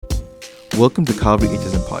Welcome to Calvary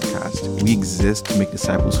HSM Podcast. We exist to make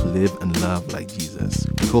disciples who live and love like Jesus.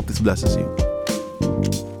 We hope this blesses you.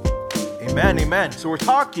 Amen, amen. So we're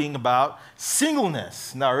talking about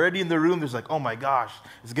singleness. Now, already in the room, there's like, oh my gosh,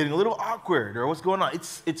 it's getting a little awkward, or what's going on?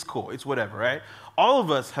 It's cool, it's whatever, right? All of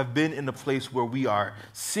us have been in a place where we are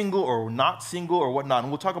single or not single or whatnot,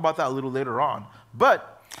 and we'll talk about that a little later on.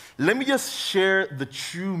 But let me just share the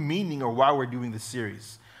true meaning or why we're doing this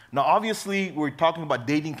series. Now, obviously, we're talking about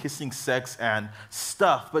dating, kissing, sex, and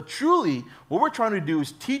stuff, but truly, what we're trying to do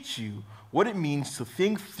is teach you what it means to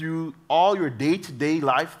think through all your day-to-day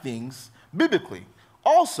life things biblically.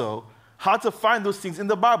 Also, how to find those things in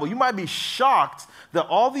the Bible. You might be shocked that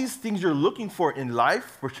all these things you're looking for in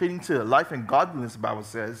life, pertaining to life and godliness, the Bible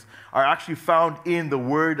says, are actually found in the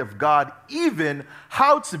Word of God, even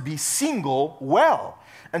how to be single well.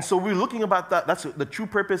 And so we're looking about that. That's the true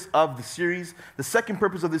purpose of the series. The second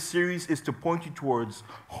purpose of this series is to point you towards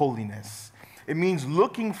holiness. It means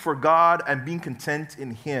looking for God and being content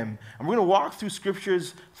in Him. And we're going to walk through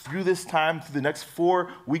scriptures through this time, through the next 4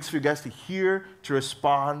 weeks for you guys to hear, to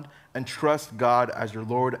respond, and trust God as your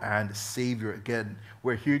Lord and Savior. Again,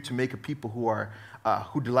 we're here to make a people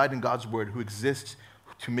who delight in God's word, who exist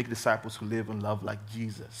to make disciples who live and love like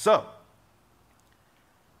Jesus. So,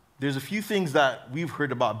 there's a few things that we've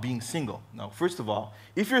heard about being single. Now, first of all,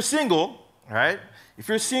 if you're single, right? If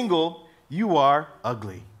you're single, you are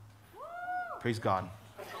ugly. Praise God.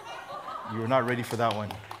 You were not ready for that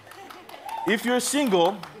one. If you're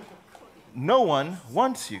single, no one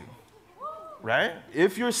wants you, right?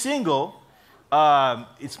 If you're single,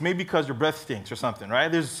 it's maybe because your breath stinks or something,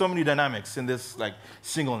 right? There's so many dynamics in this, like,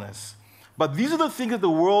 singleness. But these are the things that the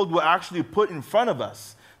world will actually put in front of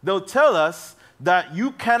us. They'll tell us that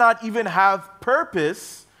you cannot even have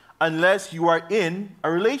purpose unless you are in a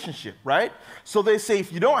relationship, right? So they say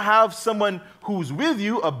if you don't have someone who's with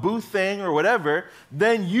you, a boo thing or whatever,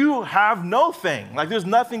 then you have no thing. Like there's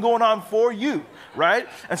nothing going on for you, right?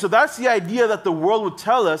 And so that's the idea that the world will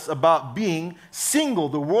tell us about being single.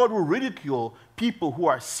 The world will ridicule people who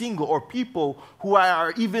are single or people who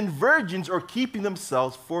are even virgins or keeping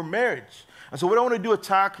themselves for marriage. And so what I want to do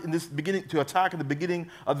attack in the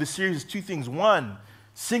beginning of the series is 2 things. 1,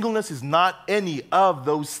 singleness is not any of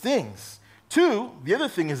those things. 2, the other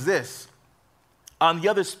thing is this. On the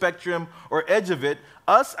other spectrum or edge of it,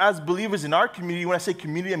 us as believers in our community, when I say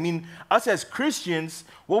community, I mean us as Christians,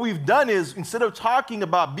 what we've done is instead of talking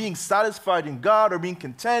about being satisfied in God or being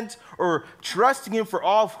content or trusting Him for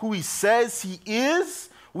all of who He says He is,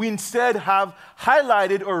 we instead have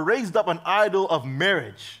highlighted or raised up an idol of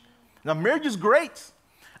marriage. Now, marriage is great,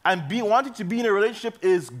 and wanting to be in a relationship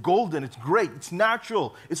is golden. It's great. It's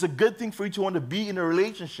natural. It's a good thing for you to want to be in a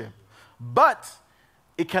relationship. But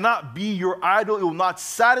it cannot be your idol. It will not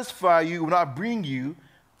satisfy you. It will not bring you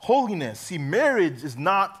holiness. See, marriage is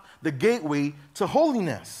not the gateway to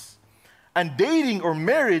holiness. And dating or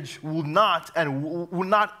marriage will not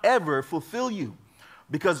ever fulfill you.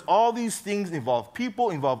 Because all these things involve people,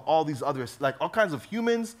 involve all these others, like all kinds of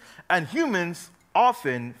humans, and humans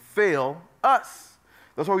often fail us.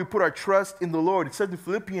 That's why we put our trust in the Lord. It says in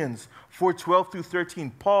Philippians 4:12 through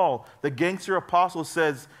 13, Paul, the gangster apostle,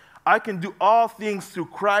 says, I can do all things through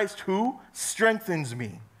Christ who strengthens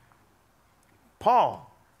me.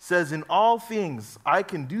 Paul says, in all things I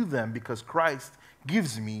can do them because Christ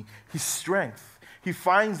gives me His strength. He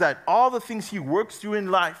finds that all the things he works through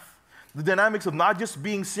in life, the dynamics of not just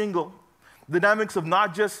being single, the dynamics of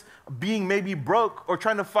not just being maybe broke or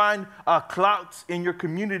trying to find clout in your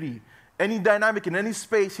community. Any dynamic in any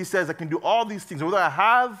space, he says, I can do all these things, whether I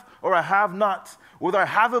have or I have not, whether I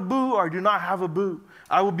have a boo or I do not have a boo,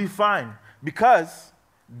 I will be fine because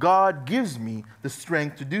God gives me the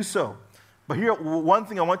strength to do so. But here, one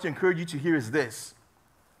thing I want to encourage you to hear is this,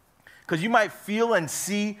 because you might feel and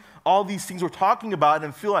see all these things we're talking about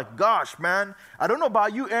and feel like, gosh, man, I don't know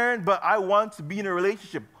about you, Aaron, but I want to be in a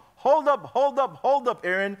relationship. Hold up,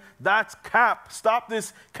 Aaron. That's cap. Stop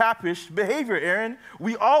this capish behavior, Aaron.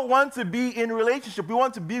 We all want to be in a relationship. We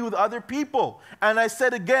want to be with other people. And I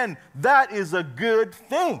said again, that is a good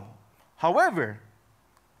thing. However,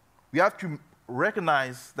 we have to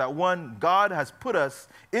recognize that God has put us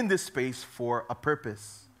in this space for a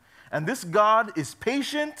purpose. And this God is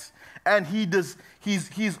patient, and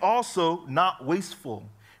he's also not wasteful.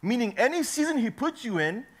 Meaning any season He puts you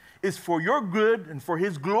in is for your good and for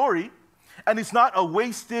His glory, and it's not a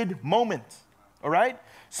wasted moment, all right?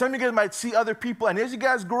 Some of you guys might see other people, and as you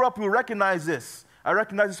guys grow up, you'll recognize this. I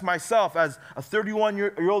recognize this myself as a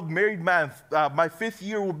 31-year-old married man. My 5th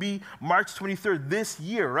year will be March 23rd this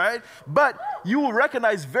year, right? But you will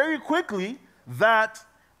recognize very quickly that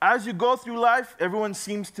as you go through life, everyone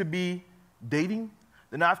seems to be dating.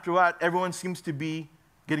 Then after that, everyone seems to be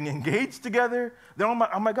getting engaged together. Then,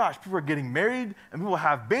 oh my gosh, people are getting married, and people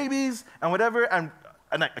have babies, and whatever. And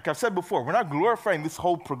like I've said before, we're not glorifying this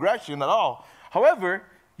whole progression at all. However,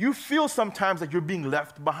 you feel sometimes like you're being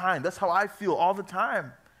left behind. That's how I feel all the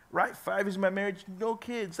time, right? 5 years of my marriage, no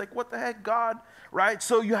kids. Like, what the heck, God, right?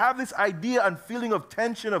 So you have this idea and feeling of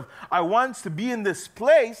tension of, I want to be in this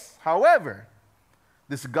place. However,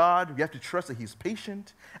 this God, we have to trust that he's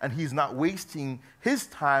patient and he's not wasting his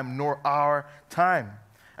time nor our time.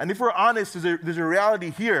 And if we're honest, there's a reality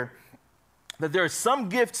here that there are some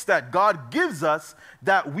gifts that God gives us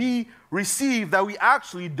that we receive that we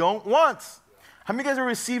actually don't want. How many of you guys have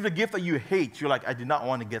received a gift that you hate? You're like, I did not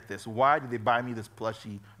want to get this. Why did they buy me this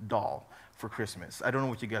plushy doll for Christmas? I don't know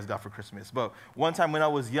what you guys got for Christmas. But one time when I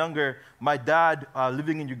was younger, my dad,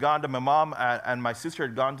 living in Uganda, my mom and my sister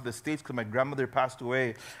had gone to the States because my grandmother passed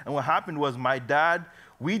away. And what happened was my dad,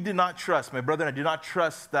 we did not trust, my brother and I did not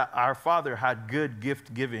trust that our father had good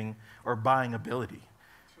gift giving or buying ability.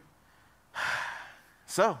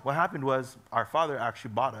 So what happened was our father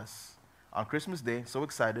actually bought us on Christmas Day, so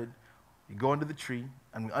excited. We go under the tree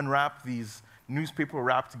and we unwrap these newspaper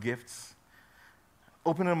wrapped gifts,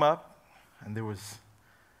 open them up, and there was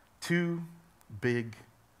 2 big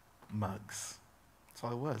mugs. That's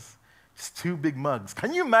all it was. Just 2 big mugs.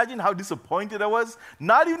 Can you imagine how disappointed I was?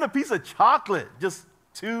 Not even a piece of chocolate, just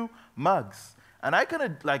 2 mugs. And I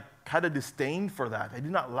kind of had a disdain for that. I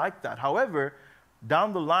did not like that. However,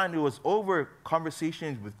 down the line, it was over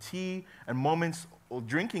conversations with tea and moments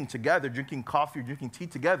drinking together, drinking coffee or drinking tea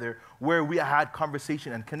together, where we had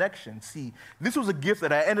conversation and connection. See, this was a gift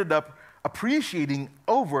that I ended up appreciating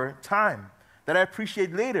over time, that I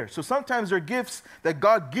appreciate later. So sometimes there are gifts that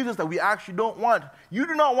God gives us that we actually don't want. You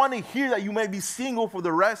do not want to hear that you may be single for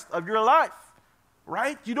the rest of your life,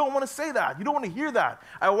 right? You don't want to say that. You don't want to hear that.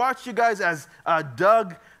 I watched you guys as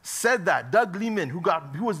Doug said that. Doug Lehman, who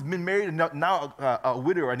has been married and now a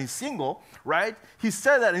widower and he's single, right? He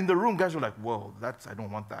said that in the room. Guys were like, whoa, I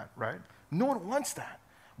don't want that, right? No one wants that.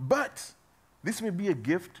 But this may be a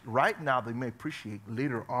gift right now that you may appreciate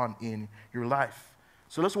later on in your life.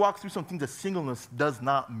 So let's walk through some things that singleness does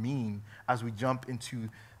not mean as we jump into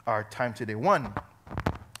our time today. 1,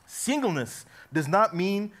 singleness does not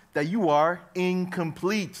mean that you are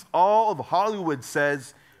incomplete. All of Hollywood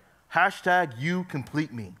says, #you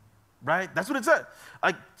complete me, right? That's what it said.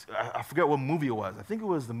 I forget what movie it was. I think it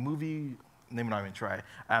was the movie, let me not even try.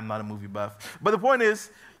 I'm not a movie buff. But the point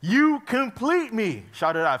is, you complete me.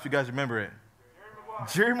 Shout it out if you guys remember it.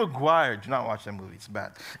 Jerry Maguire. Do not watch that movie. It's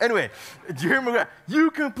bad. Anyway, Jerry Maguire, you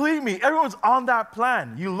complete me. Everyone's on that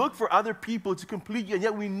plan. You look for other people to complete you, and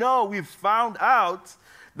yet we've found out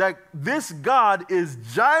that this God is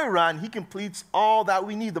Jireh, and he completes all that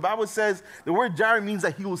we need. The Bible says the word Jireh means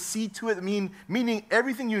that he will see to it, meaning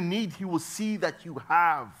everything you need, he will see that you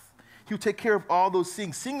have. He'll take care of all those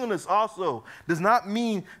things. Singleness also does not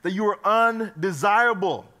mean that you are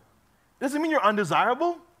undesirable. It doesn't mean you're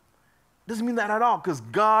undesirable. It doesn't mean that at all, because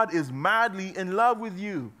God is madly in love with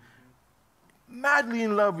you. Madly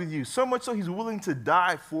in love with you, so much so he's willing to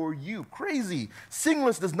die for you. Crazy.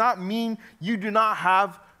 Singleness does not mean you do not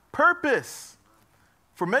have purpose.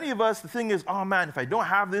 For many of us, the thing is, oh man, if I don't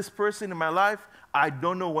have this person in my life, I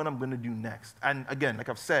don't know what I'm going to do next. And again, like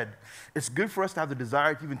I've said, it's good for us to have the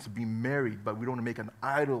desire to even to be married, but we don't want to make an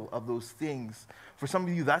idol of those things. For some of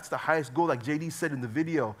you, that's the highest goal, like JD said in the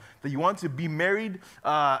video, that you want to be married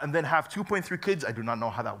and then have 2.3 kids. I do not know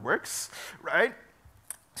how that works, right?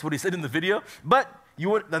 That's what he said in the video. But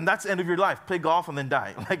then that's the end of your life. Play golf and then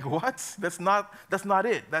die. Like, what? That's not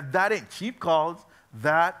it. That ain't cheap calls.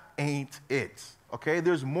 That ain't it. Okay?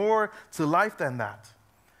 There's more to life than that.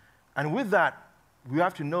 And with that, we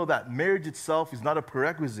have to know that marriage itself is not a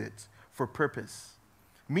prerequisite for purpose.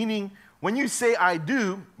 Meaning, when you say I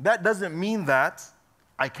do, that doesn't mean that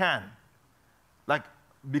I can. Like,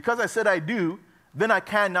 because I said I do, then I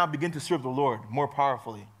can now begin to serve the Lord more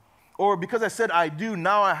powerfully. Or because I said I do,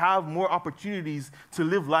 now I have more opportunities to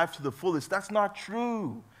live life to the fullest. That's not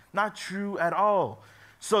true. Not true at all.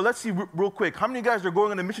 So let's see real quick. How many of you guys are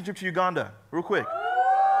going on a mission trip to Uganda? Real quick.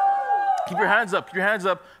 Keep your hands up. Keep your hands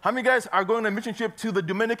up. How many of you guys are going on a mission trip to the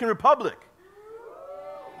Dominican Republic?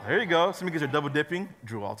 There you go. Some of you guys are double dipping.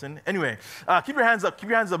 Drew Alton. Anyway, keep your hands up. Keep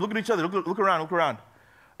your hands up. Look at each other. Look around. Look around.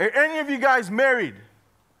 Are any of you guys married?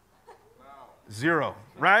 No. 0,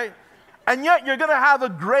 right? And yet you're going to have a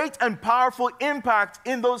great and powerful impact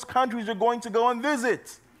in those countries you're going to go and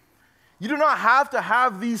visit. You do not have to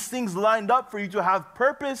have these things lined up for you to have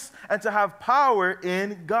purpose and to have power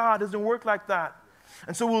in God. It doesn't work like that.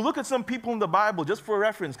 And so we'll look at some people in the Bible just for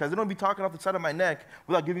reference, because I don't want to be talking off the side of my neck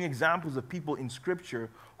without giving examples of people in Scripture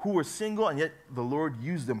who were single and yet the Lord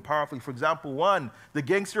used them powerfully. For example, one, the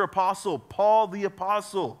gangster apostle, Paul the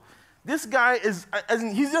Apostle. This guy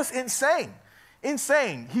he's just insane.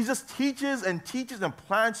 Insane. He just teaches and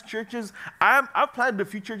plants churches. I've planted a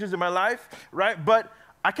few churches in my life, right? But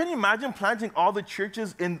I can imagine planting all the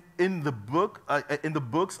churches in the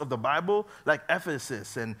books of the Bible, like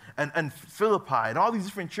Ephesus and Philippi and all these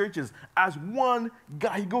different churches, as one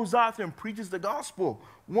guy. He goes out there and preaches the gospel.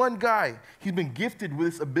 One guy. He's been gifted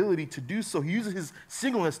with this ability to do so. He uses his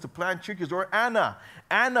singleness to plant churches. Or Anna,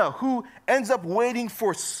 who ends up waiting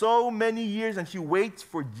for so many years, and she waits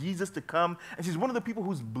for Jesus to come. And she's one of the people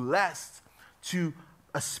who's blessed to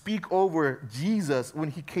speak over Jesus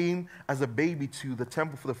when he came as a baby to the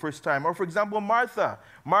temple for the first time. Or for example, Martha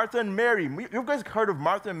and Mary. You guys heard of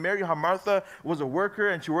Martha and Mary, how Martha was a worker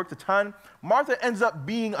and she worked a ton? Martha ends up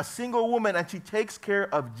being a single woman and she takes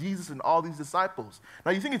care of Jesus and all these disciples.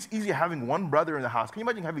 Now you think it's easy having one brother in the house. Can you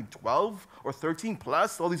imagine having 12 or 13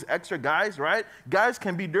 plus, all these extra guys, right? Guys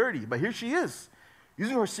can be dirty, but here she is,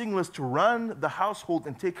 using her singleness to run the household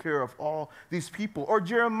and take care of all these people. Or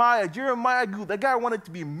Jeremiah, that guy wanted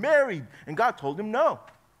to be married, and God told him no.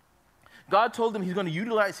 God told him he's going to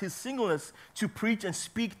utilize his singleness to preach and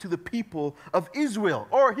speak to the people of Israel.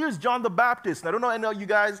 Or here's John the Baptist. And I don't know any of you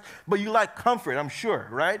guys, but you like comfort, I'm sure,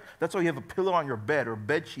 right? That's why you have a pillow on your bed or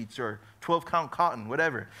bed sheets or 12-count cotton,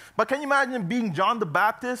 whatever. But can you imagine being John the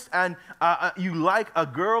Baptist and you like a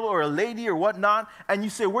girl or a lady or whatnot, and you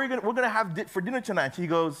say, we're going to have for dinner tonight. He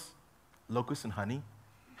goes, locusts and honey?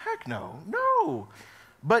 Heck no.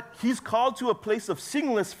 But he's called to a place of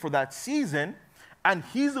singleness for that season, and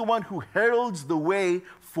he's the one who heralds the way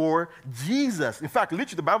for Jesus. In fact,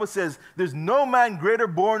 literally, the Bible says, there's no man greater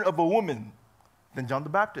born of a woman than John the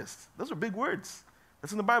Baptist. Those are big words.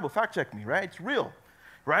 That's in the Bible. Fact check me, right? It's real,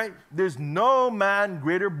 right? There's no man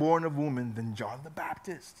greater born of woman than John the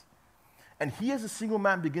Baptist. And he, as a single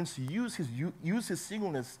man, begins to use his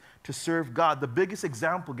singleness to serve God. The biggest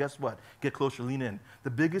example, guess what? Get closer, lean in.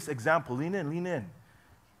 The biggest example, lean in,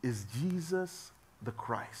 is Jesus the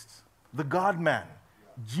Christ. The God-man,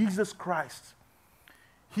 Jesus Christ.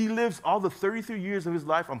 He lives all the 33 years of his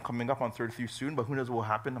life. I'm coming up on 33 soon, but who knows what will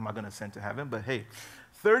happen. I'm not going to ascend to heaven. But hey,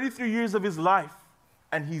 33 years of his life,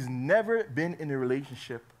 and he's never been in a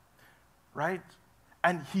relationship, right?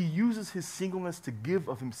 And he uses his singleness to give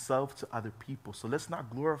of himself to other people. So let's not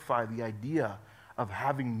glorify the idea of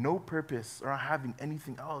having no purpose or having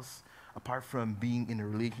anything else apart from being in a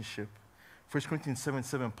relationship. 1 Corinthians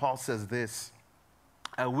 7:7, Paul says this,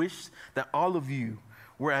 I wish that all of you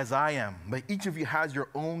were as I am, but each of you has your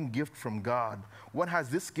own gift from God. One has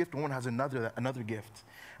this gift, and one has another gift.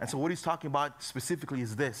 And so what he's talking about specifically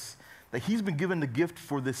is this, that he's been given the gift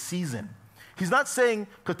for this season. He's not saying,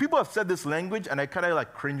 because people have said this language, and I kind of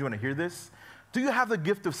like cringe when I hear this, do you have the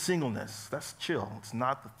gift of singleness? That's chill. It's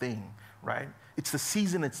not the thing, right? It's the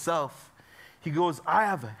season itself. He goes, I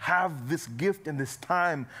have this gift in this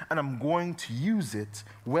time, and I'm going to use it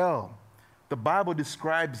well. The Bible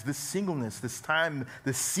describes this singleness, this time,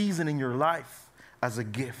 this season in your life as a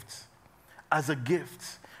gift, as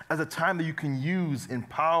a time that you can use in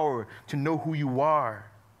power to know who you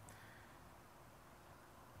are.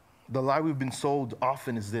 The lie we've been sold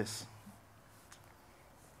often is this.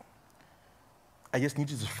 I just need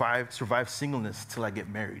to survive singleness till I get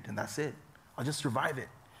married, and that's it. I'll just survive it.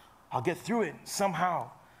 I'll get through it somehow.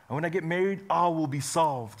 And when I get married, all will be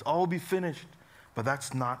solved. All will be finished. But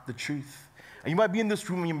that's not the truth. And you might be in this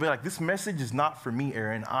room and you'll be like, this message is not for me,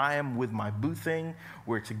 Aaron. I am with my boo thing.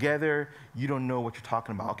 We're together. You don't know what you're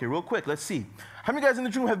talking about. Okay, real quick, let's see. How many guys in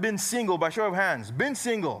this room have been single by show of hands? Been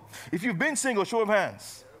single. If you've been single, show of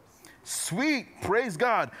hands. Sweet. Praise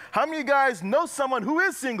God. How many of you guys know someone who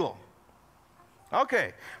is single?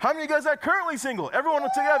 Okay. How many of you guys are currently single? Everyone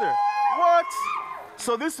together. What?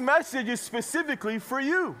 So this message is specifically for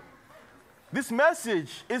you. This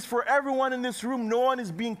message is for everyone in this room. No one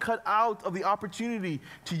is being cut out of the opportunity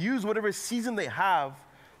to use whatever season they have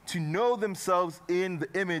to know themselves in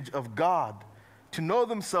the image of God, to know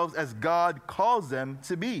themselves as God calls them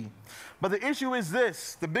to be. But the issue is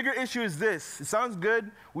this. The bigger issue is this. It sounds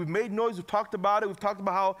good. We've made noise. We've talked about it. We've talked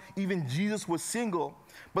about how even Jesus was single.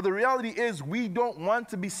 But the reality is we don't want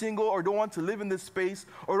to be single or don't want to live in this space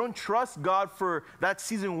or don't trust God for that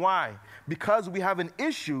season. Why? Because we have an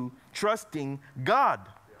issue trusting God.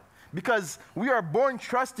 Because we are born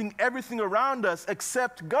trusting everything around us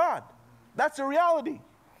except God. That's a reality.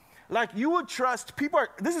 Like you would trust,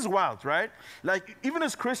 this is wild, right? Like even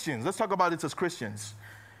as Christians, let's talk about this as Christians.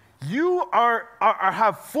 You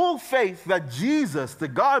have full faith that Jesus, the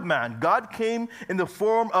God-man, God came in the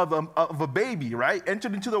form of a baby, right?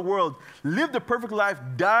 Entered into the world, lived a perfect life,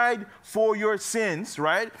 died for your sins,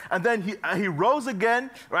 right? And then he rose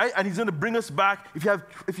again, right? And he's going to bring us back,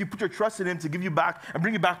 if you put your trust in him, to give you back and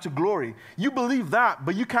bring you back to glory. You believe that,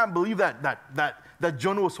 but you can't believe that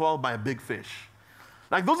Jonah was swallowed by a big fish.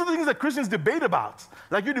 Like, those are the things that Christians debate about.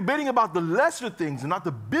 Like, you're debating about the lesser things and not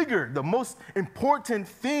the bigger, the most important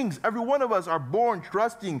things. Every one of us are born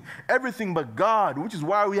trusting everything but God, which is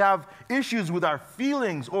why we have issues with our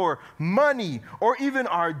feelings or money or even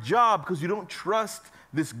our job, because you don't trust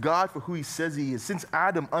this God for who he says he is. Since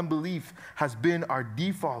Adam, unbelief has been our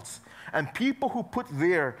defaults. And people who put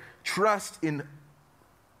their trust in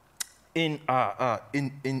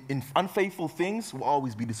unfaithful things will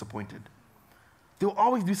always be disappointed. They'll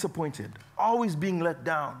always be disappointed, always being let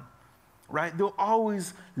down, right? They'll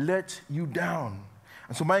always let you down.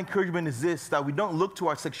 And so my encouragement is this, that we don't look to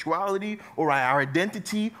our sexuality or our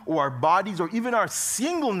identity or our bodies or even our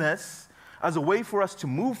singleness as a way for us to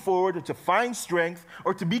move forward or to find strength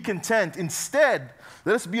or to be content. Instead,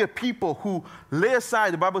 let us be a people who lay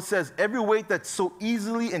aside, the Bible says, every weight that so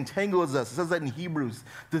easily entangles us. It says that in Hebrews.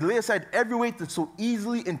 To lay aside every weight that so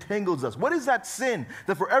easily entangles us. What is that sin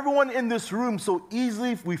that for everyone in this room so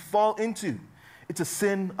easily we fall into? It's a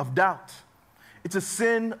sin of doubt. It's a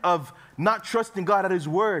sin of not trusting God at his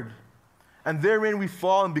word. And therein we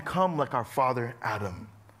fall and become like our father Adam.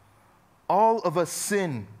 All of us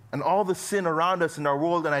sin, and all the sin around us in our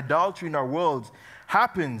world and idolatry in our world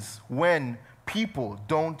happens when people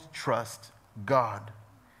don't trust God.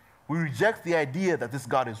 We reject the idea that this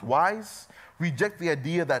God is wise. We reject the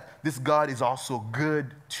idea that this God is also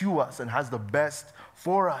good to us and has the best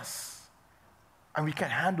for us. And we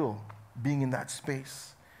can't handle being in that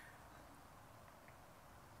space.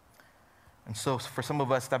 And so for some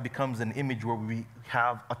of us, that becomes an image where we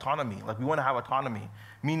have autonomy. Like, we want to have autonomy,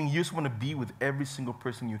 meaning you just want to be with every single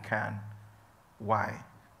person you can. Why?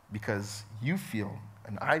 Because you feel,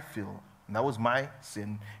 and I feel, and that was my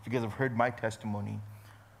sin. If you guys have heard my testimony,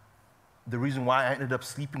 the reason why I ended up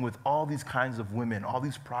sleeping with all these kinds of women, all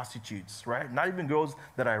these prostitutes, right? Not even girls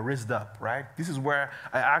that I raised up, right? This is where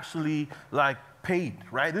I actually, paid,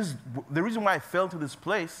 right? The reason why I fell to this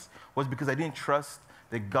place was because I didn't trust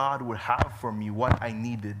that God would have for me what I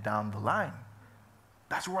needed down the line.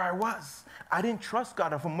 That's where I was. I didn't trust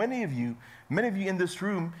God. And for many of you in this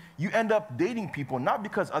room, you end up dating people not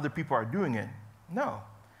because other people are doing it. No.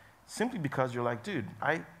 Simply because you're like, dude,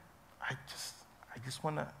 I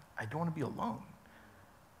don't want to be alone.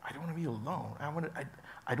 I don't want to be alone.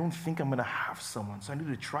 I don't think I'm going to have someone, so I need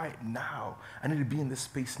to try it now. I need to be in this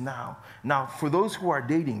space now. Now, for those who are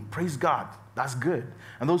dating, praise God. That's good.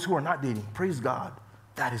 And those who are not dating, praise God.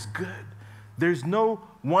 That is good. There's no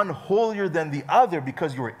one holier than the other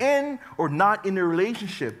because you're in or not in a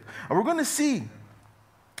relationship. And we're going to see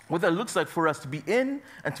what that looks like for us to be in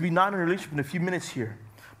and to be not in a relationship in a few minutes here.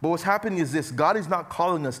 But what's happening is this: God is not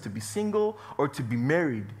calling us to be single or to be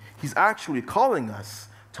married. He's actually calling us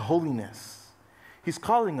to holiness. He's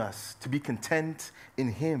calling us to be content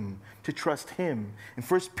in him, to trust him. In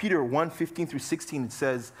 1 Peter 1:15-16, it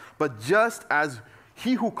says, "But just as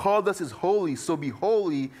he who called us is holy, so be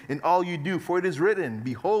holy in all you do. For it is written,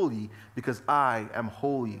 be holy, because I am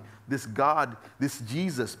holy." This God, this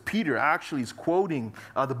Jesus, Peter actually is quoting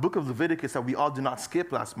the book of Leviticus that we all did not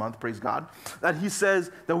skip last month, praise God. That he says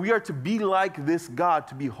that we are to be like this God,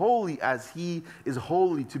 to be holy as he is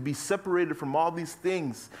holy, to be separated from all these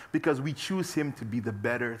things because we choose him to be the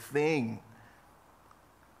better thing.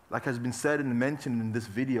 Like has been said and mentioned in this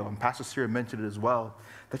video, and Pastor Sarah mentioned it as well,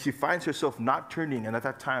 that she finds herself not turning, and at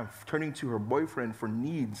that time, turning to her boyfriend for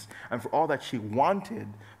needs and for all that she wanted,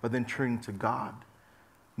 but then turning to God,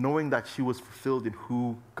 knowing that she was fulfilled in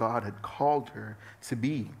who God had called her to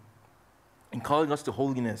be. In calling us to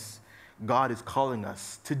holiness, God is calling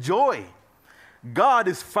us to joy. God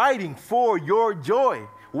is fighting for your joy.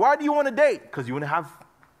 Why do you want to date? Because you want to have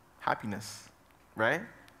happiness, right?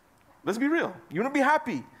 Let's be real. You want to be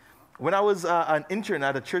happy. When I was an intern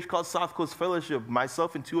at a church called South Coast Fellowship,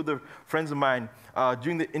 myself and two other friends of mine,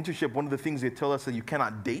 during the internship, one of the things they tell us that you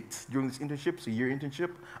cannot date during this internship, it's a year internship,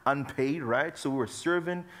 unpaid, right? So we were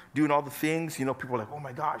serving, doing all the things. You know, people were like, oh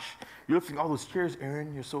my gosh, you're lifting all those chairs,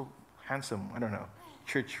 Aaron, you're so handsome. I don't know.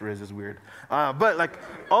 Church res is weird. But like,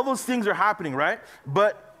 all those things are happening, right?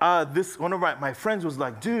 But this one of my friends was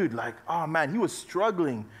like, dude, like, oh man, he was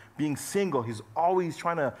struggling being single. He's always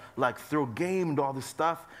trying to like throw game and all this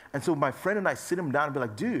stuff. And so my friend and I sit him down and be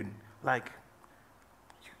like, dude, like,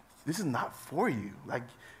 this is not for you. Like,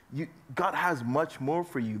 God has much more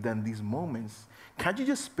for you than these moments. Can't you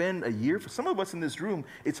just spend a year? For some of us in this room,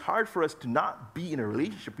 it's hard for us to not be in a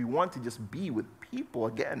relationship. We want to just be with people.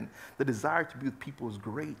 Again, the desire to be with people is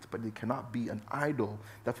great, but it cannot be an idol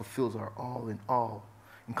that fulfills our all in all.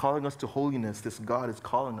 In calling us to holiness, this God is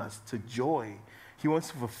calling us to joy. He wants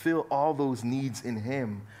to fulfill all those needs in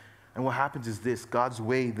him. And what happens is this: God's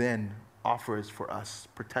way then offers for us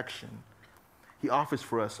protection. He offers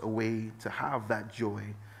for us a way to have that joy.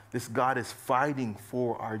 This God is fighting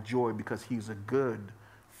for our joy because he's a good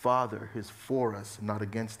Father. He's for us, not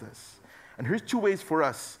against us. And here's 2 ways for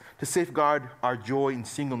us to safeguard our joy in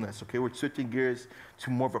singleness. Okay, we're switching gears to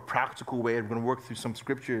more of a practical way. We're going to work through some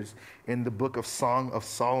scriptures in the book of Song of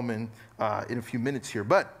Solomon in a few minutes here.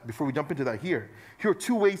 But before we jump into that here are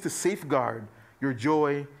 2 ways to safeguard your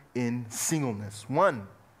joy in singleness. 1,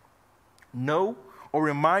 know or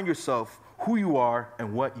remind yourself who you are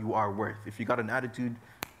and what you are worth. If you got an attitude,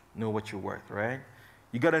 know what you're worth, right?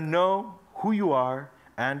 You got to know who you are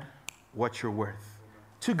and what you're worth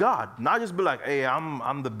to God. Not just be like, hey,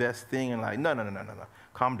 I'm the best thing, and like, no.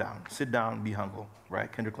 Calm down, sit down, be humble,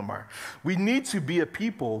 right? Kendrick Lamar. We need to be a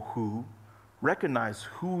people who recognize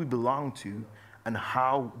who we belong to and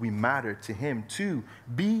how we matter to him, to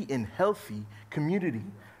be in healthy community.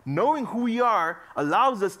 Knowing who we are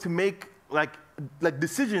allows us to make like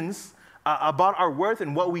decisions about our worth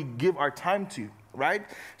and what we give our time to. Right?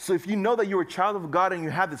 So if you know that you're a child of God and you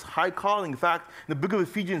have this high calling, in fact, in the book of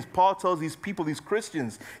Ephesians, Paul tells these people, these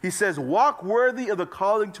Christians, he says, walk worthy of the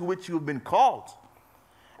calling to which you have been called.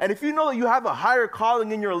 And if you know that you have a higher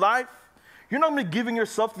calling in your life, you're not going to be giving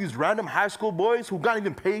yourself to these random high school boys who can't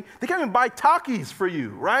even pay. They can't even buy Takis for you,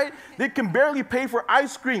 right? They can barely pay for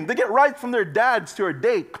ice cream. They get rides from their dads to a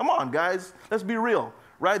date. Come on, guys. Let's be real,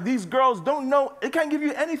 right? These girls don't know. They can't give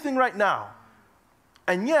you anything right now.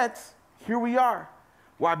 And yet, here we are.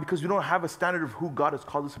 Why? Because we don't have a standard of who God has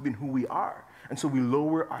called us to be and who we are. And so we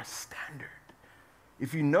lower our standard.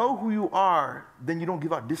 If you know who you are, then you don't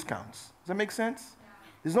give out discounts. Does that make sense? Yeah.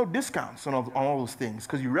 There's no discounts on all those things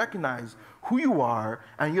because you recognize who you are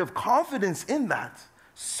and you have confidence in that.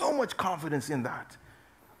 So much confidence in that.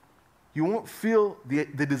 You won't feel the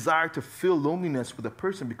desire to feel loneliness with a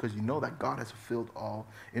person because you know that God has fulfilled all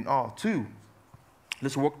in all. 2,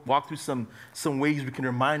 let's walk through some ways we can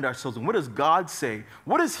remind ourselves. And what does God say?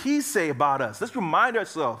 What does he say about us? Let's remind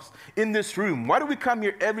ourselves in this room. Why do we come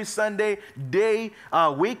here every Sunday,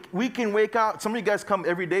 week in, week out? Some of you guys come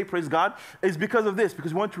every day, praise God. It's because of this,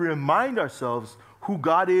 because we want to remind ourselves who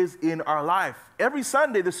God is in our life. Every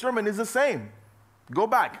Sunday, the sermon is the same. Go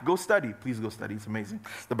back, go study. Please go study. It's amazing.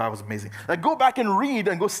 The Bible's amazing. Like, go back and read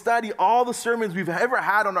and go study all the sermons we've ever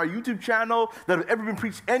had on our YouTube channel that have ever been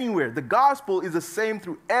preached anywhere. The gospel is the same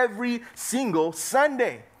through every single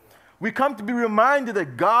Sunday. We come to be reminded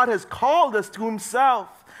that God has called us to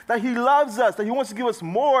himself, that he loves us, that he wants to give us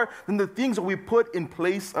more than the things that we put in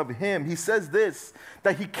place of him. He says this,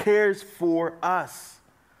 that he cares for us.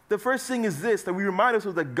 The first thing is this, that we remind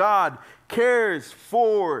ourselves that God cares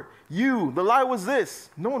for you. The lie was this: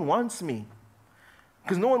 no one wants me.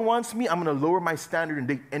 Because no one wants me, I'm going to lower my standard and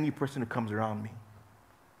date any person who comes around me.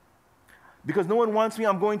 Because no one wants me,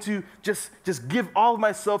 I'm going to just give all of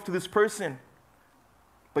myself to this person.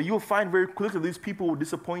 But you'll find very quickly these people will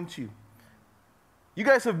disappoint you. You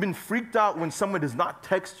guys have been freaked out when someone does not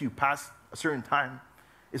text you past a certain time.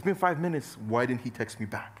 It's been 5 minutes. Why didn't he text me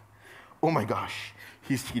back? Oh my gosh,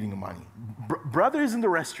 he's cheating on me. Brother is in the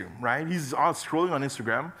restroom, right? He's all scrolling on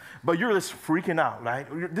Instagram, but you're just freaking out, right?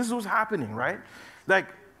 This is what's happening, right? Like,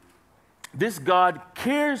 this God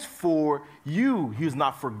cares for you. He has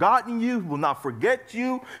not forgotten you. He will not forget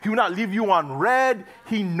you. He will not leave you on red.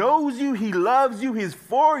 He knows you. He loves you. He is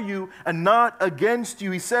for you and not against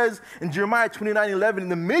you. He says in Jeremiah 29:11, in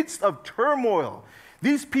the midst of turmoil,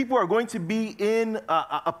 these people are going to be in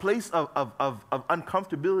a place of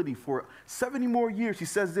uncomfortability for 70 more years. He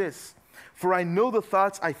says this, for I know the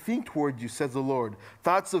thoughts I think toward you, says the Lord,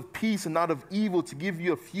 thoughts of peace and not of evil, to give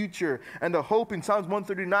you a future and a hope. In Psalms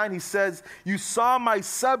 139, he says, you saw my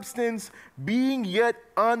substance being yet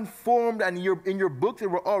unformed, and in your book they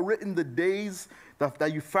were all written, the days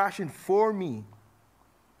that you fashioned for me.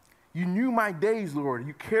 You knew my days, Lord.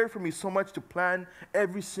 You cared for me so much to plan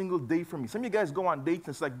every single day for me. Some of you guys go on dates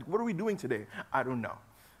and it's like, what are we doing today? I don't know.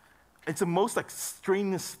 It's the most like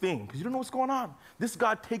strangest thing because you don't know what's going on. This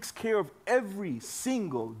God takes care of every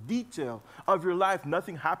single detail of your life.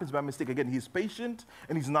 Nothing happens by mistake. Again, he's patient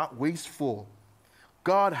and he's not wasteful.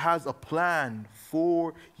 God has a plan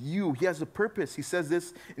for you. He has a purpose. He says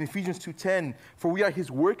this in Ephesians 2:10, for we are his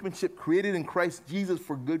workmanship created in Christ Jesus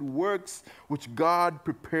for good works, which God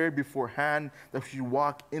prepared beforehand that we should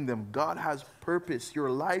walk in them. God has purpose. Your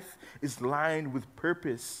life is lined with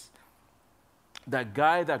purpose. That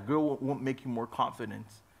guy, that girl won't make you more confident.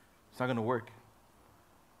 It's not going to work.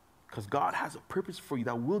 Because God has a purpose for you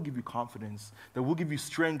that will give you confidence, that will give you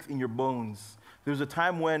strength in your bones. There was a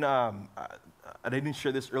time when, I didn't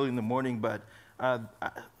share this early in the morning, but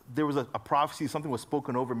there was a prophecy, something was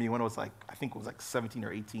spoken over me when I was like, I think it was like 17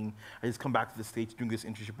 or 18. I just come back to the States doing this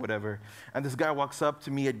internship, whatever. And this guy walks up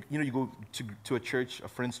to me, and, you go to a church, a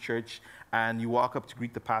friend's church, and you walk up to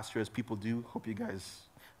greet the pastor as people do. Hope you guys,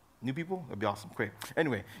 new people? That'd be awesome, great.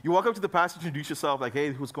 Anyway, you walk up to the pastor, introduce yourself, like,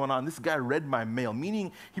 hey, what's going on? This guy read my mail,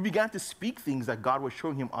 meaning he began to speak things that God was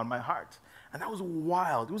showing him on my heart. And that was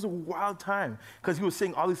wild. It was a wild time because he was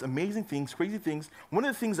saying all these amazing things, crazy things. One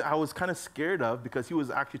of the things I was kind of scared of, because he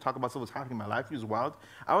was actually talking about stuff that was happening in my life, he was wild.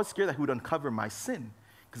 I was scared that he would uncover my sin,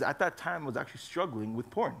 because at that time I was actually struggling with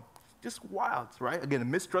porn. Just wild, right? Again, a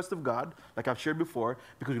mistrust of God, like I've shared before,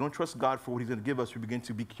 because we don't trust God for what he's going to give us. We begin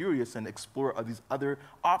to be curious and explore these other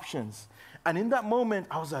options. And in that moment,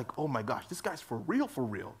 I was like, oh my gosh, this guy's for real, for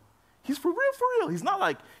real. He's for real, for real. He's not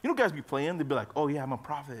like, guys be playing. They'd be like, oh yeah, I'm a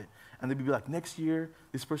prophet. And they'd be like, next year,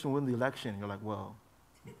 this person will win the election. And you're like, well,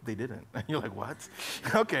 they didn't. And you're like, what?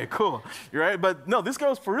 Okay, cool. You're right? But no, this guy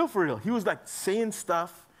was for real, for real. He was like saying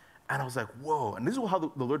stuff, and I was like, whoa. And this is how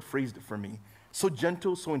the Lord phrased it for me. So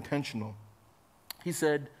gentle, so intentional. He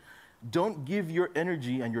said, don't give your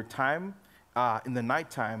energy and your time in the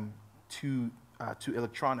nighttime to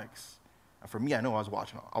electronics. And for me, I know I was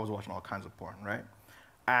watching all kinds of porn, right?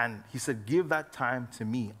 And he said, give that time to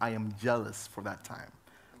me. I am jealous for that time.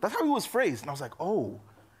 That's how he was phrased. And I was like, oh.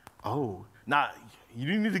 Now, you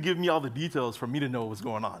didn't need to give me all the details for me to know what's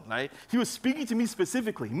going on, right? He was speaking to me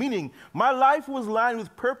specifically, meaning my life was lined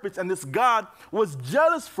with purpose, and this God was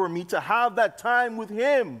jealous for me to have that time with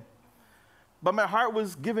him. But my heart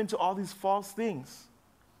was given to all these false things.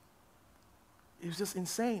 It was just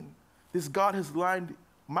insane. This God has lined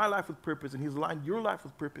my life with purpose, and he's lined your life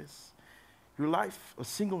with purpose. Your life of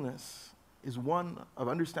singleness is one of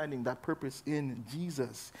understanding that purpose in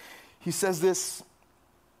Jesus. He says this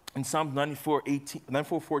in Psalm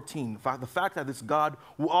 94:14, the fact that this God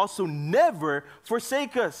will also never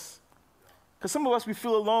forsake us. Because some of us, we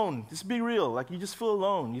feel alone. Just be real. Like, you just feel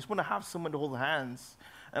alone. You just want to have someone to hold hands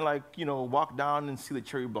and, like, walk down and see the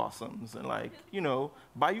cherry blossoms and, like,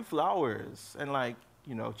 buy you flowers and, like,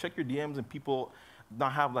 check your DMs and people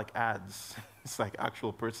not have, like, ads. It's like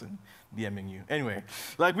actual person DMing you. Anyway,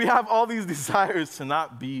 like, we have all these desires to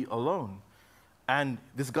not be alone. And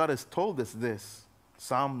this God has told us this,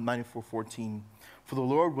 Psalm 94:14, for the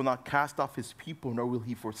Lord will not cast off his people, nor will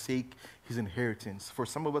he forsake his inheritance. For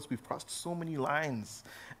some of us, we've crossed so many lines,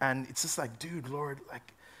 and it's just like, dude, Lord,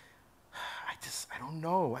 like, I don't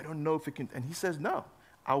know. I don't know if it can. And he says, no,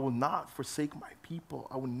 I will not forsake my people.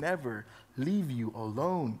 I will never leave you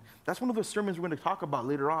alone. That's one of the sermons we're going to talk about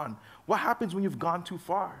later on. What happens when you've gone too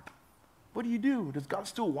far? What do? Does God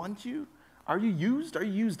still want you? Are you used? Are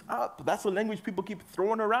you used up? That's the language people keep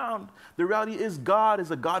throwing around. The reality is God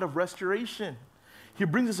is a God of restoration. He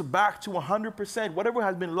brings us back to 100%. Whatever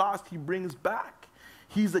has been lost, he brings back.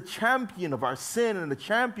 He's the champion of our sin and the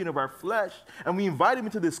champion of our flesh. And we invite him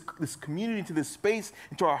into this community, into this space,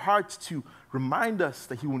 into our hearts to remind us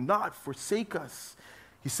that he will not forsake us.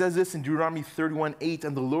 He says this in Deuteronomy 31:8,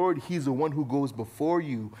 and the Lord, he's the one who goes before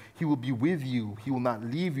you. He will be with you. He will not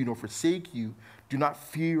leave you nor forsake you. Do not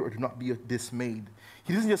fear or do not be dismayed.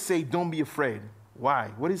 He doesn't just say, don't be afraid. Why?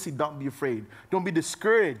 What does he don't be afraid? Don't be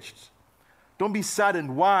discouraged. Don't be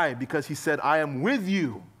saddened. Why? Because he said, I am with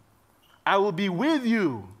you. I will be with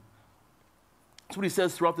you. That's what he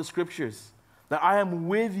says throughout the scriptures, that I am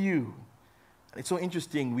with you. And it's so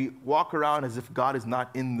interesting. We walk around as if God is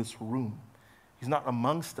not in this room. He's not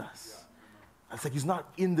amongst us. It's like he's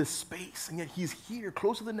not in this space, and yet he's here,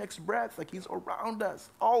 close to the next breath, like he's around us,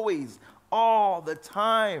 always, all the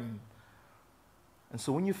time. And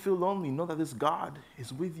so when you feel lonely, know that this God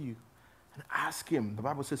is with you. And ask him. The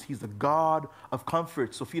Bible says he's the God of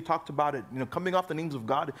comfort. Sophia talked about it. Coming off the names of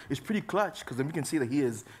God is pretty clutch, because then we can see that he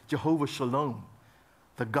is Jehovah Shalom,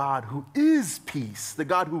 the God who is peace, the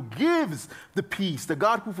God who gives the peace, the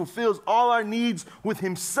God who fulfills all our needs with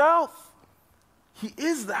himself. He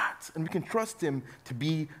is that, and we can trust him to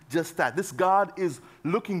be just that. This God is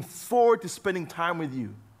looking forward to spending time with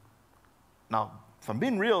you. Now, if I'm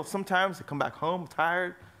being real, sometimes I come back home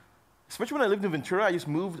tired. Especially when I lived in Ventura, I just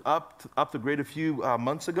moved up the grade a few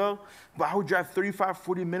months ago. But I would drive 35,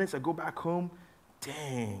 40 minutes. I go back home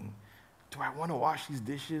dang, do I want to wash these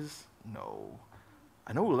dishes? No.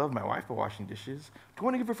 I know I love my wife for washing dishes. Do I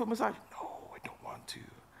want to give her a foot massage? No, I don't want to.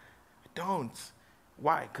 I don't.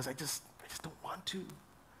 Why? Because I just don't want to.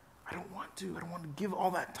 I don't want to. I don't want to give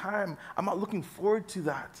all that time. I'm not looking forward to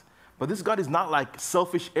that. But this God is not like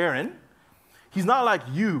selfish Aaron. He's not like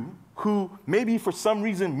you, who maybe for some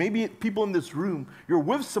reason, maybe people in this room, you're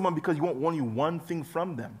with someone because you want only one thing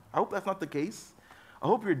from them. I hope that's not the case. I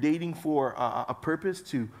hope you're dating for a purpose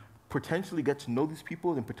to potentially get to know these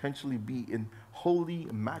people and potentially be in holy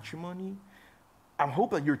matrimony. I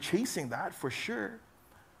hope that you're chasing that for sure.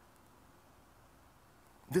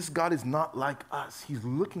 This God is not like us. He's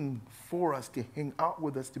looking for us to hang out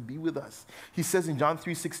with us, to be with us. He says in John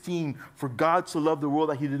 3:16, for God so loved the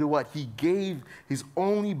world that he did what? He gave his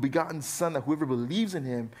only begotten son that whoever believes in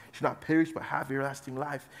him should not perish but have everlasting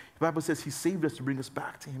life. The Bible says he saved us to bring us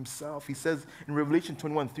back to himself. He says in Revelation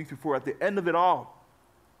 21:3-4, at the end of it all,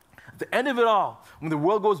 when the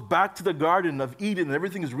world goes back to the Garden of Eden and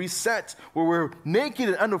everything is reset, where we're naked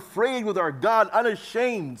and unafraid with our God,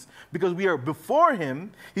 unashamed, because we are before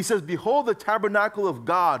him, he says, behold, the tabernacle of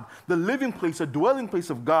God, the living place, the dwelling place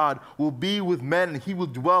of God, will be with men, and he will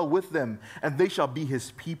dwell with them, and they shall be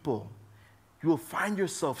his people. You will find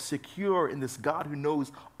yourself secure in this God who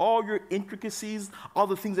knows all your intricacies, all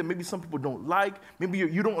the things that maybe some people don't like. Maybe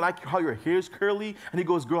you don't like how your hair is curly, and he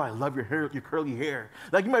goes, girl, I love your hair, your curly hair.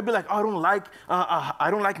 Like you might be like, oh,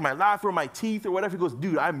 I don't like my laugh or my teeth or whatever. He goes,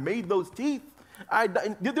 dude, I made those teeth.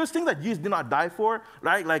 There's things that Jesus did not die for,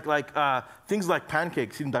 right? Like things like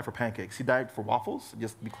pancakes. He didn't die for pancakes. He died for waffles,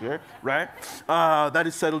 just to be clear, right? That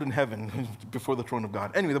is settled in heaven before the throne of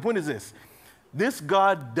God. Anyway, the point is this. This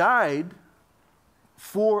God died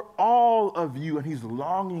for all of you, and he's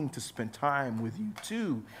longing to spend time with you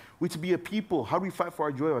too. We're to be a people. How do we fight for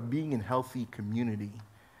our joy? By being in healthy community.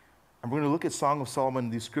 And we're going to look at Song of Solomon,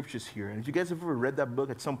 these scriptures here. And if you guys have ever read that book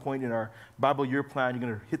at some point in our Bible year plan, you're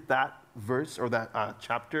going to hit that verse or that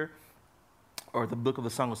chapter or the book of the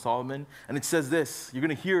Song of Solomon. And it says this. You're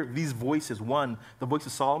going to hear these voices. One, the voice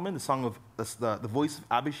of Solomon, the voice of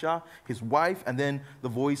Abishai, his wife, and then the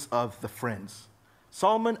voice of the friends.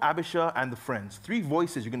 Solomon, Abishai, and the friends. Three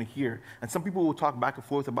voices you're going to hear. And some people will talk back and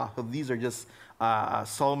forth about how these are just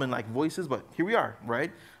Solomon-like voices, but here we are, right?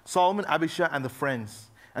 Solomon, Abishai, and the friends.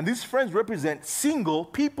 And these friends represent single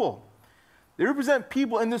people. They represent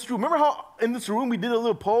people in this room. Remember how in this room we did a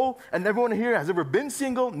little poll, and everyone here has ever been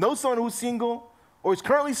single, knows someone who's single, or is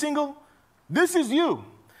currently single? This is you.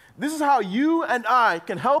 This is how you and I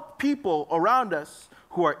can help people around us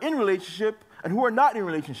who are in relationship and who are not in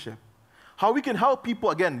relationship. How we can help people,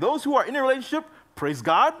 again, those who are in a relationship, praise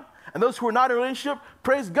God, and those who are not in a relationship,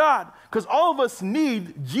 praise God, because all of us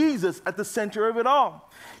need Jesus at the center of it all.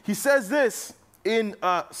 He says this in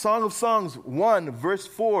Song of Songs 1, verse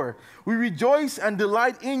 4, we rejoice and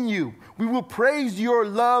delight in you. We will praise your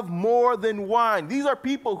love more than wine. These are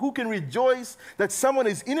people who can rejoice that someone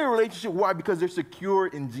is in a relationship. Why? Because they're secure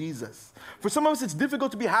in Jesus. For some of us, it's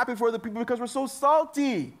difficult to be happy for other people because we're so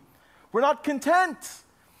salty. We're not content.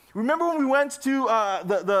 Remember when we went to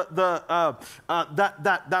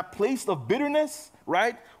that place of bitterness,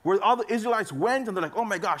 right? Where all the Israelites went and they're like, oh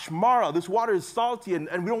my gosh, Mara, this water is salty and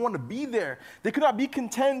we don't want to be there. They could not be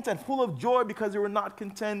content and full of joy because they were not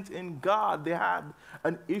content in God. They had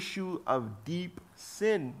an issue of deep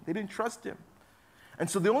sin. They didn't trust him. And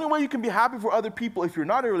so the only way you can be happy for other people if you're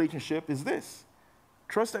not in a relationship is this.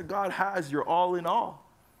 Trust that God has your all in all.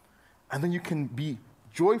 And then you can be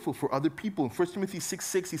joyful for other people. In 1 Timothy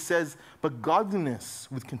 6:6, he says, but godliness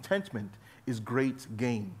with contentment is great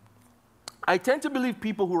gain. I tend to believe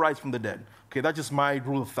people who rise from the dead. Okay, that's just my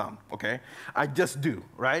rule of thumb, okay? I just do,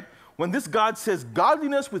 right? When this God says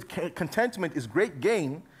godliness with contentment is great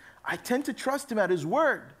gain, I tend to trust him at his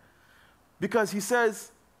word. Because he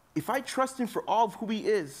says, if I trust him for all of who he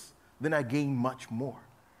is, then I gain much more.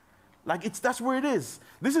 Like, that's where it is.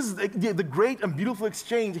 This is the great and beautiful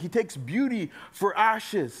exchange. He takes beauty for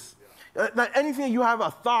ashes. That anything you have a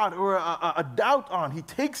thought or a doubt on, he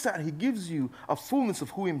takes that and he gives you a fullness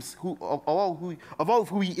of all of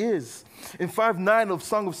who he is. In 5:9 of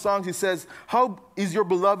Song of Songs, he says, how is your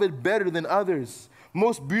beloved better than others?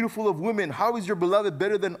 Most beautiful of women, how is your beloved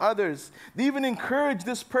better than others? They even encourage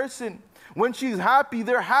this person. When she's happy,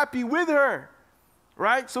 they're happy with her.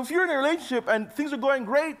 Right? So if you're in a relationship and things are going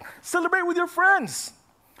great, celebrate with your friends,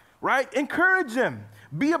 right? Encourage them.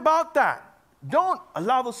 Be about that. Don't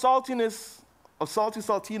allow the saltiness of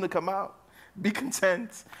Saltina come out. Be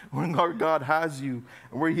content when our God has you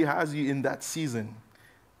and where he has you in that season.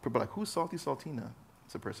 People are like, who's Saltina?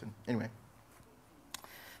 It's a person. Anyway.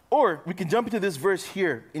 Or we can jump into this verse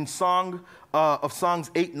here in Songs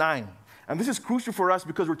 8:9. And this is crucial for us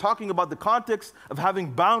because we're talking about the context of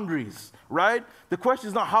having boundaries, right? The question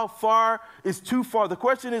is not how far is too far. The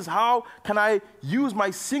question is, how can I use my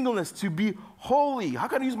singleness to be holy? How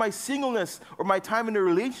can I use my singleness or my time in a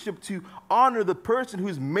relationship to honor the person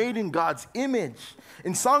who's made in God's image?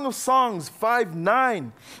 In Song of Songs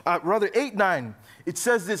 8:9, it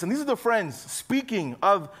says this, and these are the friends speaking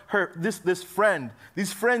of this friend.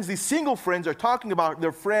 These friends, these single friends, are talking about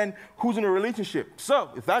their friend who's in a relationship.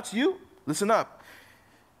 So, if that's you, listen up.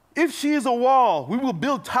 If she is a wall, we will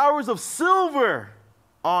build towers of silver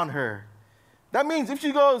on her. That means if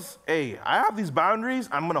she goes, hey, I have these boundaries,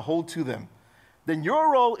 I'm going to hold to them. Then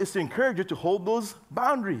your role is to encourage her to hold those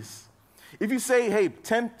boundaries. If you say, hey,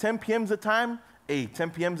 10 p.m. is the time, hey,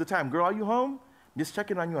 10 p.m. is the time. Girl, are you home? Just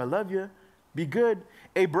checking on you. I love you. Be good.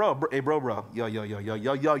 Hey, bro. Yo.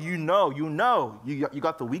 You know. You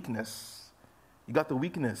got the weakness. You got the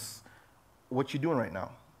weakness. What you doing right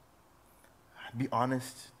now? Be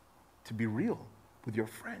honest, to be real with your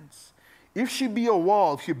friends. If she be a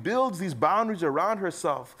wall, if she builds these boundaries around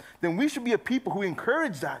herself, then we should be a people who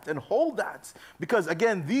encourage that and hold that. Because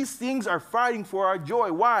again, these things are fighting for our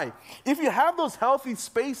joy. Why? If you have those healthy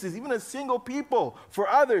spaces, even as single people, for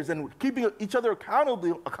others and keeping each other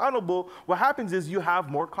accountable, what happens is you have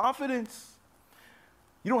more confidence.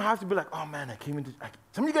 You don't have to be like, oh man,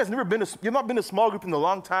 some of you guys you've not been a small group in a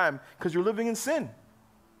long time because you're living in sin.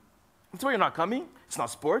 That's why you're not coming. It's not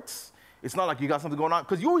sports. It's not like you got something going on.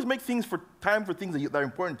 Because you always make time for things that are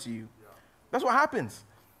important to you. Yeah. That's what happens.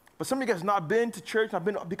 But some of you guys not been to church,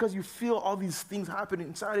 because you feel all these things happening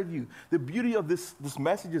inside of you. The beauty of this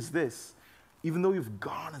message is this. Even though you've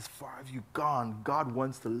gone as far as you've gone, God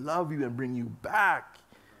wants to love you and bring you back.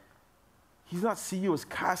 He's not see you as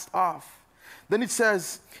cast off. Then it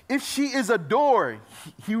says, if she is a door,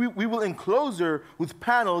 we will enclose her with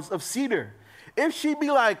panels of cedar. If she be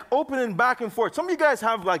like opening back and forth. Some of you guys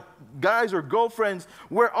have like guys or girlfriends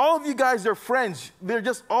where all of you guys are friends. They're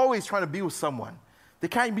just always trying to be with someone. They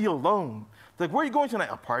can't be alone. Like, where are you going tonight?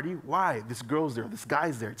 A party? Why? This girl's there. This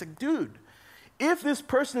guy's there. It's like, dude, if this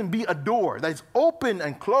person be a door that is open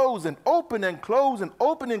and closed and open and closed and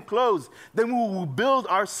open and closed, then we will build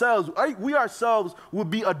ourselves. We ourselves will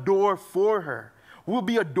be a door for her. We'll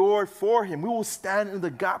be a door for him. We will stand in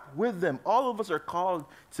the gap with them. All of us are called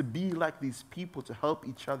to be like these people, to help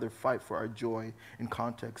each other fight for our joy in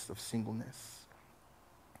context of singleness.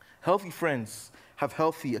 Healthy friends have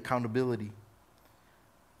healthy accountability.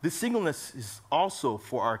 This singleness is also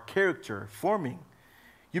for our character forming.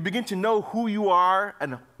 You begin to know who you are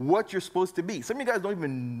and what you're supposed to be. Some of you guys don't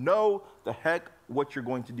even know the heck what you're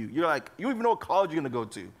going to do. You're like, you don't even know what college you're going to go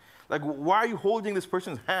to. Like, why are you holding this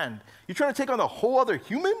person's hand? You're trying to take on a whole other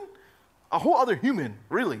human? A whole other human,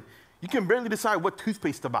 really. You can barely decide what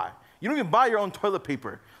toothpaste to buy. You don't even buy your own toilet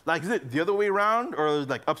paper. Like, is it the other way around or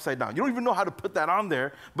like upside down? You don't even know how to put that on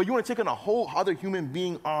there, but you want to take on a whole other human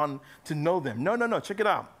being on to know them. No. Check it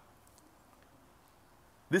out.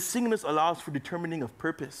 This singleness allows for determining of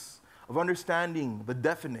purpose, of understanding the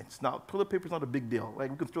definites. Now, toilet paper is not a big deal.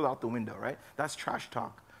 Like, we can throw it out the window, right? That's trash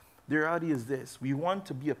talk. The reality is this. We want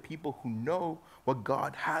to be a people who know what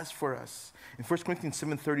God has for us. In 1 Corinthians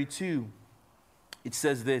 7:32, it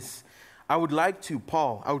says this. I would like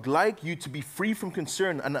you to be free from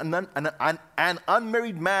concern. An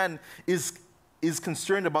unmarried man is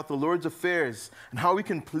concerned about the Lord's affairs and how we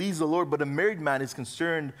can please the Lord, but a married man is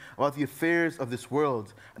concerned about the affairs of this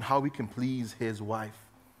world and how we can please his wife.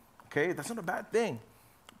 Okay? That's not a bad thing.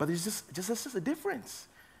 But there's just a difference.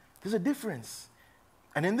 There's a difference.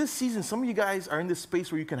 And in this season, some of you guys are in this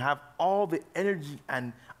space where you can have all the energy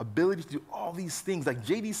and ability to do all these things. Like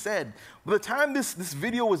JD said, by the time this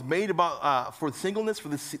video was made about for singleness, for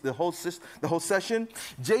the whole session,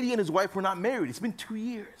 JD and his wife were not married. It's been 2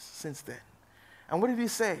 years since then. And what did he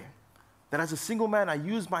say? That as a single man, I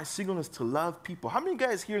use my singleness to love people. How many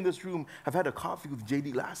guys here in this room have had a coffee with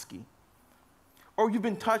JD Lasky? Or you've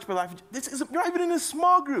been touched by life. You're not even in a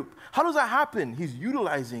small group. How does that happen? He's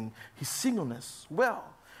utilizing his singleness well.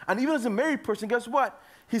 And even as a married person, guess what?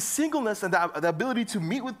 His singleness and the ability to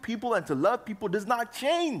meet with people and to love people does not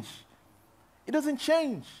change. It doesn't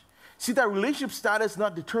change. See, that relationship status does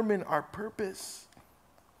not determine our purpose.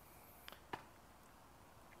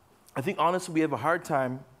 I think honestly we have a hard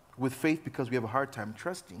time with faith because we have a hard time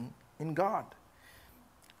trusting in God.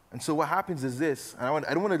 And so what happens is this, and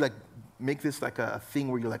I don't want to like make this like a thing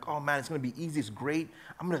where you're like, oh man, it's going to be easy, it's great.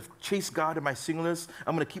 I'm going to chase God in my singleness.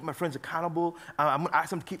 I'm going to keep my friends accountable. I'm going to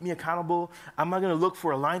ask them to keep me accountable. I'm not going to look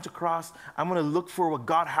for a line to cross. I'm going to look for what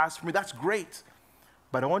God has for me. That's great.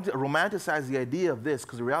 But I want to romanticize the idea of this,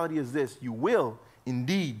 because the reality is this: you will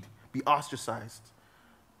indeed be ostracized.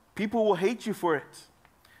 People will hate you for it.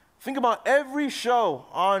 Think about every show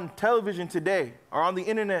on television today or on the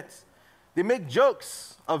internet. They make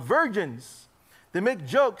jokes of virgins. They make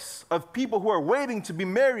jokes of people who are waiting to be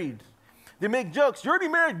married. They make jokes. You're already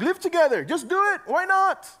married. Live together. Just do it. Why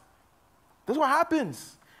not? That's what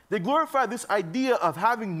happens. They glorify this idea of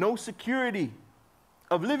having no security,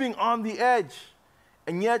 of living on the edge.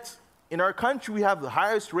 And yet, in our country, we have the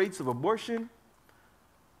highest rates of abortion,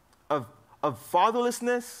 of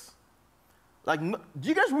fatherlessness. Like, do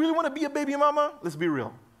you guys really want to be a baby mama? Let's be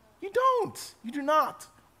real. You don't. You do not.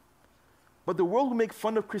 But the world will make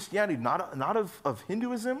fun of Christianity, not of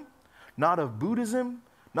Hinduism, not of Buddhism,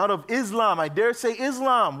 not of Islam. I dare say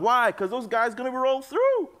Islam. Why? Because those guys are going to roll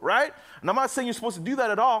through, right? And I'm not saying you're supposed to do that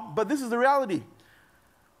at all, but this is the reality.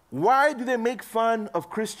 Why do they make fun of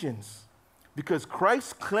Christians? Because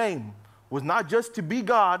Christ's claim was not just to be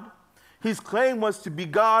God. His claim was to be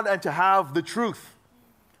God and to have the truth.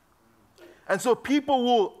 And so people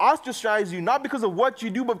will ostracize you, not because of what you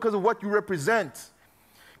do, but because of what you represent.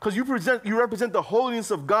 Because you represent the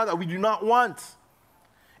holiness of God that we do not want.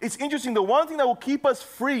 It's interesting, the one thing that will keep us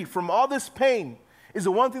free from all this pain is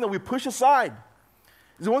the one thing that we push aside.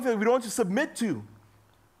 It's the one thing that we don't want to submit to.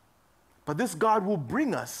 But this God will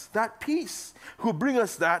bring us that peace. He will bring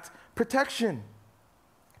us that protection.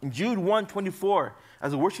 In Jude 1:24,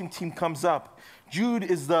 as the worship team comes up, Jude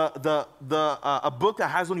is a book that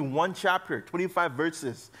has only one chapter, 25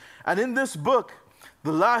 verses. And in this book,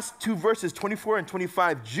 the last two verses, 24 and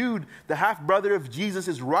 25, Jude, the half-brother of Jesus,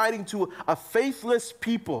 is writing to a faithless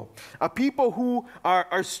people, a people who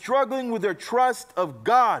are struggling with their trust of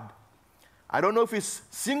God. I don't know if it's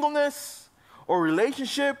singleness or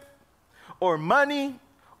relationship or money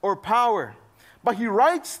or power, but he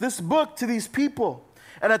writes this book to these people.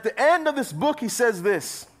 And at the end of this book, he says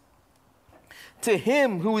this: to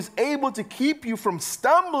him who is able to keep you from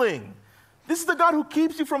stumbling. This is the God who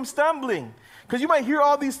keeps you from stumbling. Because you might hear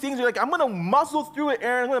all these things, you're like, I'm going to muscle through it,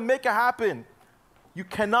 Aaron, I'm going to make it happen. You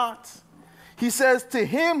cannot. He says, to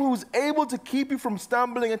him who's able to keep you from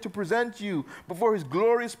stumbling and to present you before his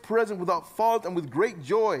glorious presence without fault and with great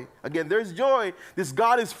joy. Again, there's joy. This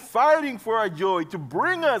God is fighting for our joy, to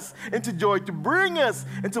bring us into joy, to bring us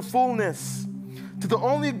into fullness. To the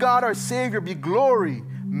only God, our Savior, be glory,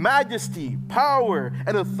 majesty, power,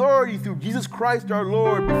 and authority through Jesus Christ our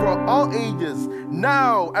Lord, before all ages,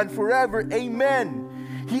 now and forever.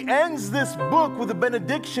 Amen. He ends this book with a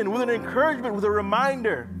benediction, with an encouragement, with a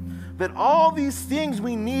reminder that all these things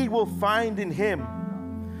we need will find in him.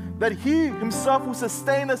 That he himself will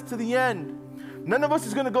sustain us to the end. None of us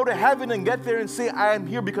is going to go to heaven and get there and say, I am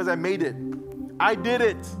here because I made it. I did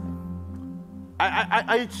it.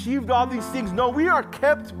 I achieved all these things. No, we are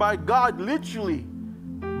kept by God, literally,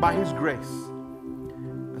 by his grace.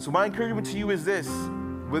 And so my encouragement to you is this: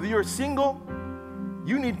 whether you're single,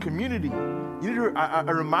 you need community. You need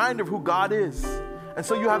a reminder of who God is. And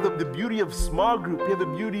so you have the beauty of small group. You have the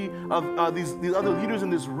beauty of these other leaders in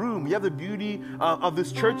this room. You have the beauty of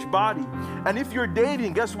this church body. And if you're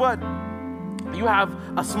dating, guess what? You have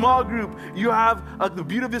a small group. You have the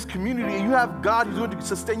beauty of this community. And you have God who's going to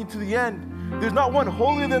sustain you to the end. There's not one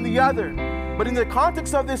holier than the other. But in the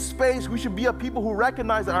context of this space, we should be a people who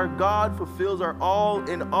recognize that our God fulfills our all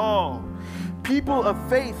in all. People of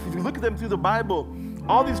faith, if you look at them through the Bible,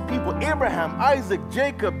 all these people, Abraham, Isaac,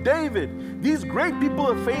 Jacob, David, these great people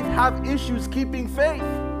of faith have issues keeping faith.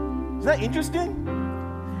 Isn't that interesting?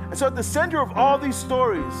 And so at the center of all these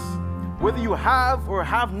stories, whether you have or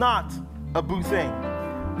have not a boo thing,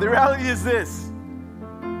 the reality is this: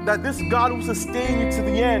 that this God will sustain you to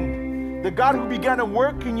the end. The God who began a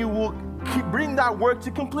work in you will bring that work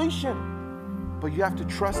to completion. But you have to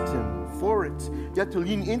trust him for it. You have to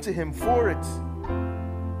lean into him for it.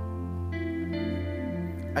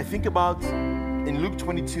 I think about in Luke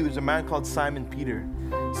 22, there's a man called Simon Peter.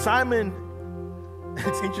 Simon,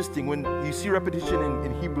 it's interesting when you see repetition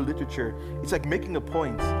in Hebrew literature, it's like making a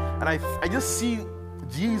point. And I just see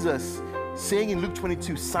Jesus saying in Luke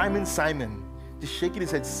 22, Simon, Simon, just shaking his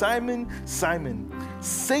head, Simon, Simon,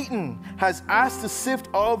 Satan has asked to sift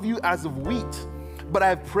all of you as of wheat, but I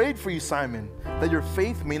have prayed for you, Simon, that your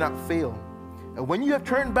faith may not fail. And when you have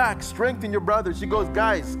turned back, strengthen your brothers. He goes,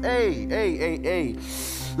 guys, hey,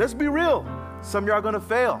 let's be real. Some of y'all are going to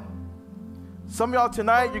fail. Some of y'all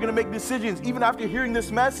tonight, you're going to make decisions even after hearing this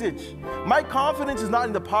message. My confidence is not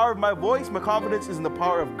in the power of my voice. My confidence is in the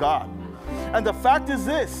power of God. And the fact is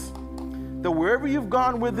this, that wherever you've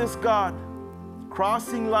gone with this God,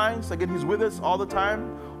 crossing lines, again, he's with us all the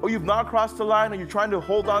time, or you've not crossed the line, or you're trying to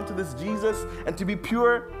hold on to this Jesus and to be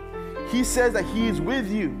pure, he says that he is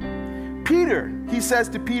with you. Peter, he says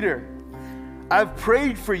to Peter, I've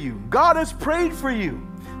prayed for you. God has prayed for you,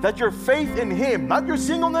 that your faith in him, not your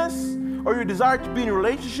singleness or your desire to be in a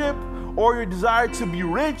relationship or your desire to be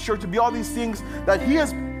rich or to be all these things, that he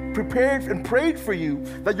has prepared and prayed for you,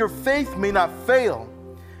 that your faith may not fail.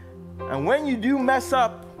 And when you do mess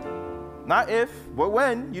up, not if, but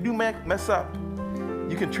when you do mess up,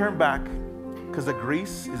 you can turn back, because the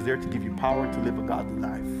grace is there to give you power to live a godly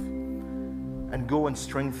life and go and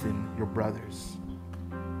strengthen your brothers.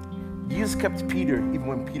 Jesus kept Peter even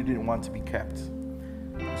when Peter didn't want to be kept.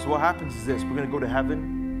 So what happens is this: we're going to go to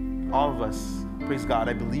heaven, all of us. Praise God.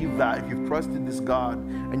 I believe that if you've trusted this God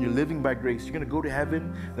and you're living by grace, you're going to go to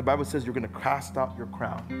heaven. The Bible says you're going to cast out your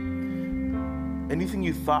crown. Anything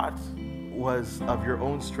you thought was of your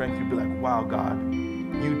own strength, you'd be like, wow, God,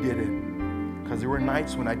 you did it. Because there were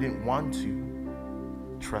nights when I didn't want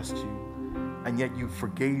to trust you, and yet you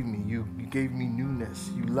forgave me. You gave me newness.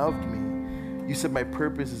 You loved me. You said my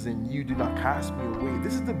purpose is in you. Do not cast me away.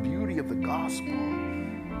 This is the beauty of the gospel,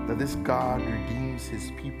 that this God redeems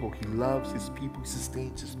his people. He loves his people. He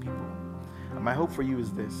sustains his people. And my hope for you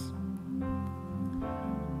is this: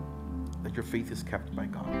 that your faith is kept by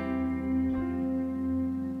God.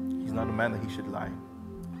 He's not a man that he should lie.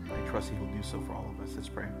 I trust he will do so for all of us. Let's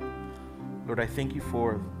pray. Lord, I thank you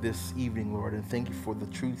for this evening, Lord, and thank you for the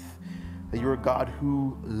truth that you're a God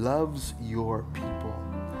who loves your people.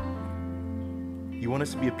 You want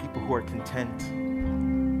us to be a people who are content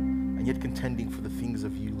and yet contending for the things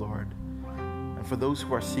of you, Lord. And for those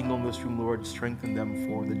who are single in this room, Lord, strengthen them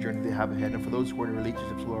for the journey they have ahead. And for those who are in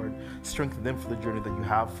relationships, Lord, strengthen them for the journey that you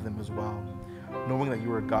have for them as well. Knowing that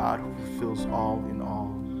you are a God who fulfills all in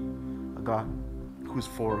all, a God who is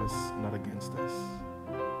for us, not against us.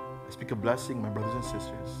 I speak a blessing, my brothers and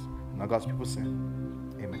sisters. And all God's people say,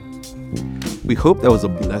 amen. We hope that was a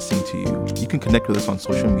blessing to you. You can connect with us on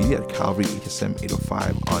social media at Calvary HSM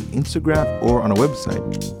 805 on Instagram or on our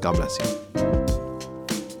website. God bless you.